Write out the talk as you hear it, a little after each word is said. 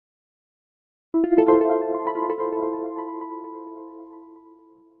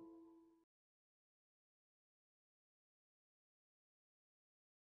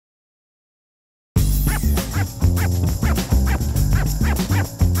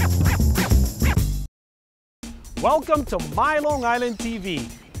Welcome to MyLITV.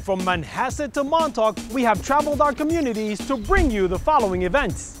 From Manhasset to Montauk, we have traveled our communities to bring you the following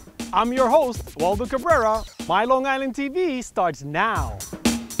events. I'm your host, Waldo Cabrera. MyLITV starts now.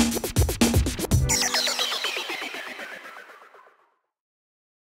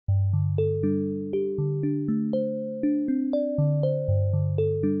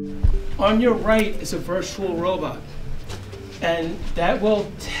 On your right is a virtual robot, and that will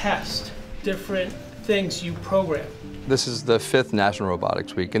test different things you program. This is the 5th National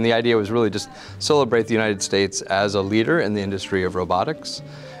Robotics Week, and the idea was really just celebrate the United States as a leader in the industry of robotics,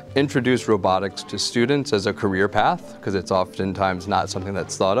 introduce robotics to students as a career path, because it's oftentimes not something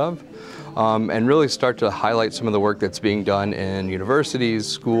that's thought of, and really start to highlight some of the work that's being done in universities,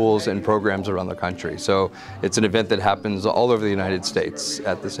 schools, and programs around the country. So it's an event that happens all over the United States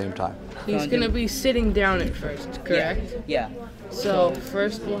at the same time. He's going to be sitting down at first, correct? Yeah. So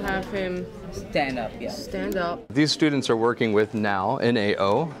first we'll have him Stand up, yeah. stand up. These students are working with now an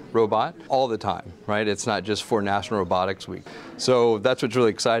AO robot all the time, right? It's not just for National Robotics Week. So that's what's really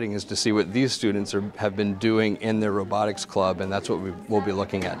exciting, is to see what these students have been doing in their robotics club, and that's what we'll be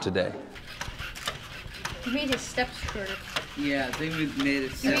looking at today. He made his steps shorter. Yeah, they made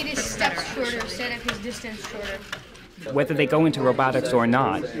it. He made his steps shorter, set up his distance shorter. Whether they go into robotics or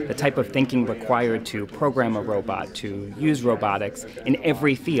not, the type of thinking required to program a robot, to use robotics in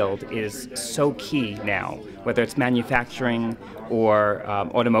every field is so key now, whether it's manufacturing or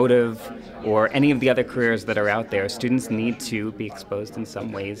automotive or any of the other careers that are out there. Students need to be exposed in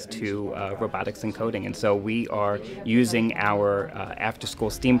some ways to robotics and coding. And so we are using our after-school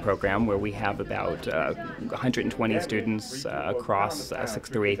STEAM program, where we have about 120 students across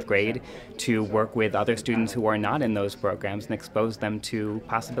 6th through 8th grade, to work with other students who are not in those programs and expose them to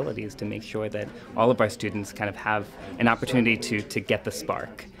possibilities, to make sure that all of our students kind of have an opportunity to get the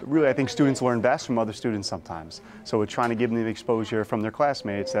spark. Really, I think students learn best from other students sometimes. So we're trying to give them the exposure from their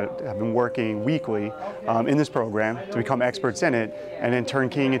classmates that have been working weekly in this program to become experts in it, and then turn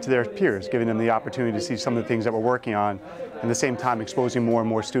keying it to their peers, giving them the opportunity to see some of the things that we're working on, and at the same time exposing more and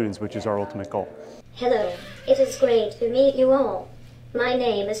more students, which is our ultimate goal. Hello, it is great to meet you all. My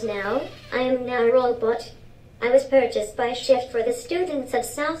name is Now. I am Now Robot. I was purchased by Shift for the students of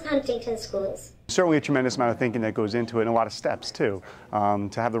South Huntington schools. Certainly a tremendous amount of thinking that goes into it, and a lot of steps too. To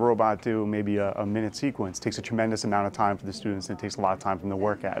have the robot do maybe a minute sequence takes a tremendous amount of time for the students, and it takes a lot of time for them to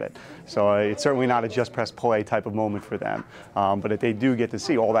work at it. So it's certainly not a just press play type of moment for them. But if they do get to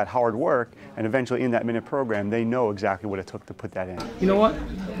see all that hard work, and eventually in that minute program, they know exactly what it took to put that in. You know what?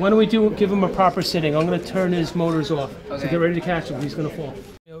 Why don't we give him a proper sitting? I'm going to turn his motors off. Okay. So get ready to catch him. He's going to fall.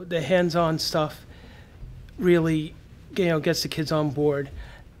 You know, the hands-on stuff really, gets the kids on board.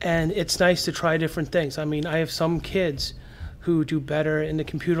 And it's nice to try different things. I mean, I have some kids who do better in the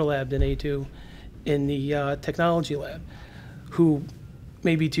computer lab than they do in the technology lab, who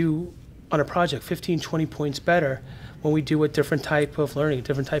maybe do on a project 15, 20 points better when we do a different type of learning, a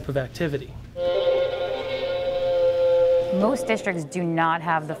different type of activity. Most districts do not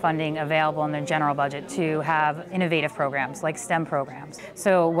have the funding available in their general budget to have innovative programs like STEM programs.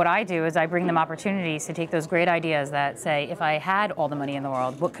 So what I do is I bring them opportunities to take those great ideas that say, if I had all the money in the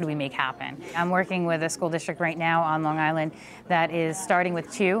world, what could we make happen? I'm working with a school district right now on Long Island that is starting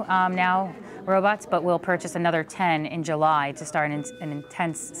with 2 now robots, but will purchase another 10 in July to start an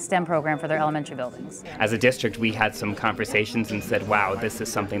intense STEM program for their elementary buildings. As a district, we had some conversations and said, wow, this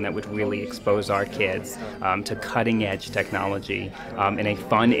is something that would really expose our kids to cutting-edge technology in a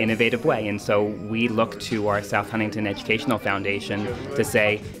fun, innovative way. And so we look to our South Huntington Educational Foundation to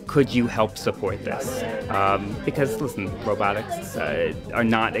say, could you help support this? Because, listen, robotics are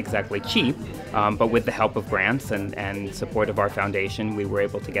not exactly cheap, but with the help of grants and support of our foundation, we were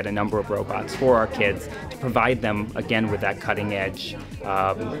able to get a number of robots for our kids to provide them, again, with that cutting-edge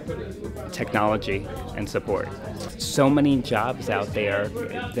technology and support. So many jobs out there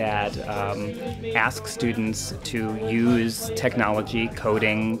that ask students to use technology,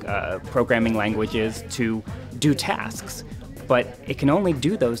 coding, programming languages to do tasks. But it can only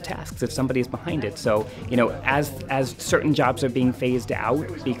do those tasks if somebody is behind it. So, as certain jobs are being phased out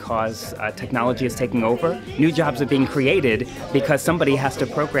because technology is taking over, new jobs are being created because somebody has to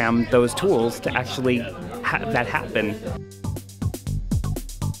program those tools to actually have that happen.